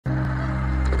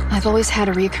I've always had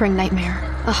a recurring nightmare.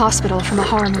 A hospital from a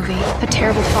horror movie, a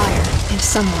terrible fire, and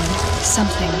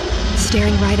something,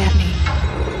 staring right at me.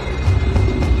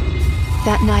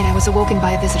 That night I was awoken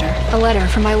by a visitor, a letter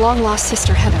from my long-lost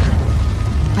sister Heather.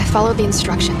 I followed the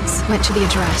instructions, went to the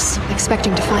address,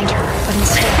 expecting to find her, but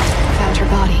instead found her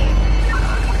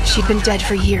body. She'd been dead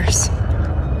for years.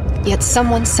 Yet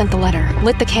someone sent the letter,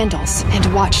 lit the candles,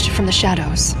 and watched from the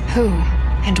shadows. Who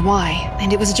and why?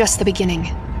 And it was just the beginning.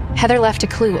 Heather left a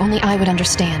clue only I would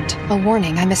understand, a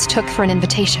warning I mistook for an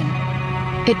invitation.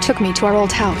 It took me to our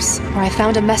old house, where I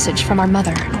found a message from our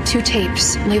mother. 2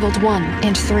 tapes, labeled 1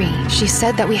 and 3. She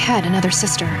said that we had another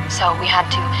sister. So we had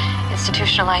to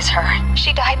institutionalize her.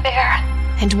 She died there.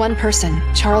 And one person,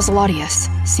 Charles Laudius,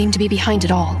 seemed to be behind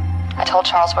it all. I told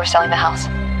Charles we're selling the house.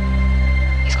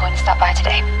 He's going to stop by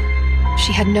today.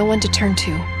 She had no one to turn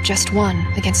to, just one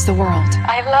against the world.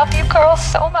 I love you girls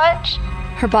so much.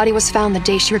 Her body was found the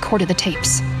day she recorded the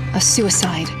tapes. A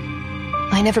suicide.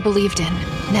 I never believed in.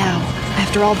 Now,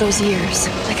 after all those years,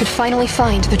 I could finally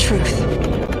find the truth.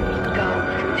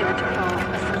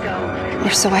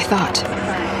 Or so I thought.